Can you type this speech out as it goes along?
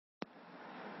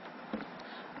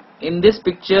in this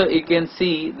picture you can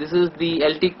see this is the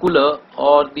LT cooler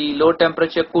or the low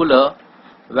temperature cooler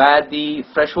where the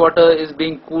fresh water is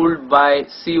being cooled by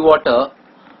seawater.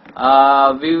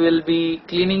 We will be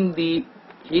cleaning the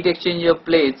heat exchanger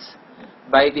plates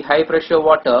by the high pressure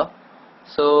water.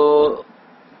 So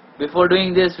before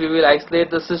doing this we will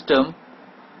isolate the system.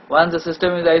 Once the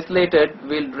system is isolated,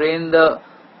 we will drain the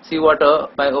seawater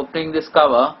by opening this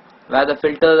cover where the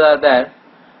filters are there,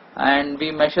 and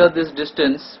we measure this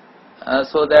distance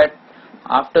so that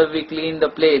after we clean the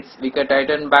plates we can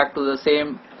tighten back to the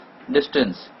same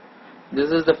distance.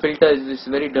 This is the filter, it is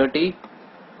very dirty.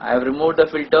 I have removed the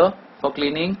filter for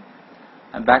cleaning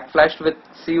and backflashed with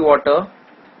seawater,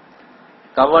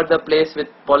 covered the place with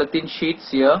polythene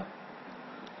sheets here,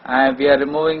 and we are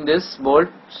removing this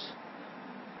bolts.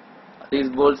 These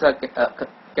bolts are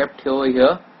kept over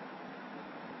here.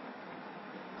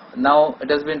 Now it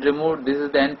has been removed. This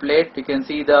is the end plate. You can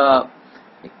see the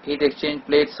heat exchange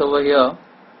plates over here.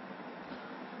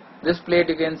 This plate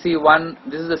you can see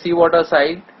this is the seawater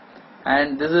side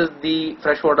and this is the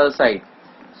freshwater side.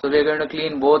 So we are going to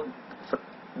clean both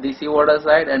the seawater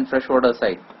side and freshwater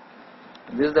side.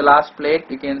 This is the last plate.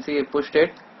 You can see I pushed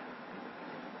it.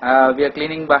 We are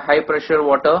cleaning by high pressure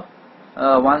water.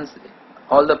 Once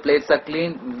all the plates are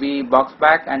clean, we box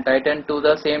back and tighten to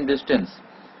the same distance.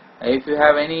 If you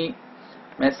have any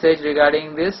message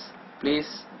regarding this,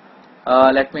 please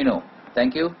let me know.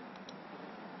 Thank you.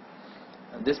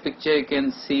 This picture you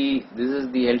can see this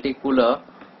is the LT cooler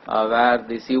where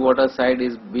the seawater side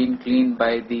is being cleaned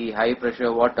by the high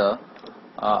pressure water.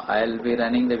 I'll be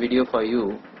running the video for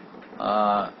you.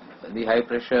 The high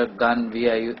pressure gun, we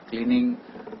are cleaning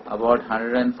about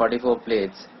 144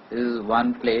 plates. This is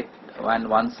one plate and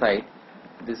one side.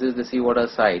 This is the seawater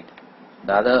side.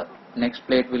 The other next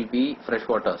plate will be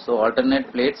freshwater. So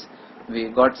alternate plates, we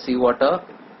got seawater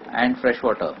and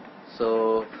freshwater.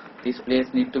 So these plates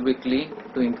need to be cleaned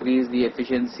to increase the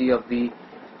efficiency of the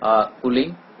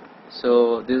cooling.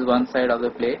 So this is one side of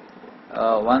the plate.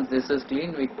 Once this is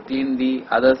clean, we clean the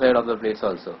other side of the plates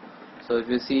also. So if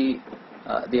you see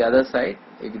the other side,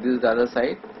 if this is the other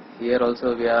side, here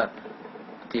also we are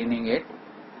cleaning it.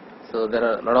 So there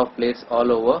are a lot of plates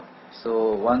all over.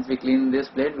 So once we clean this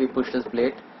plate, we push this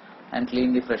plate and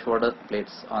clean the freshwater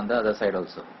plates on the other side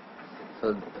also.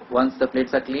 So once the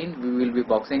plates are clean, we will be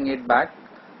boxing it back.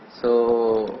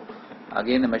 So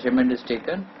again the measurement is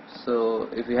taken. So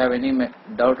if you have any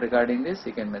doubt regarding this,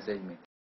 you can message me.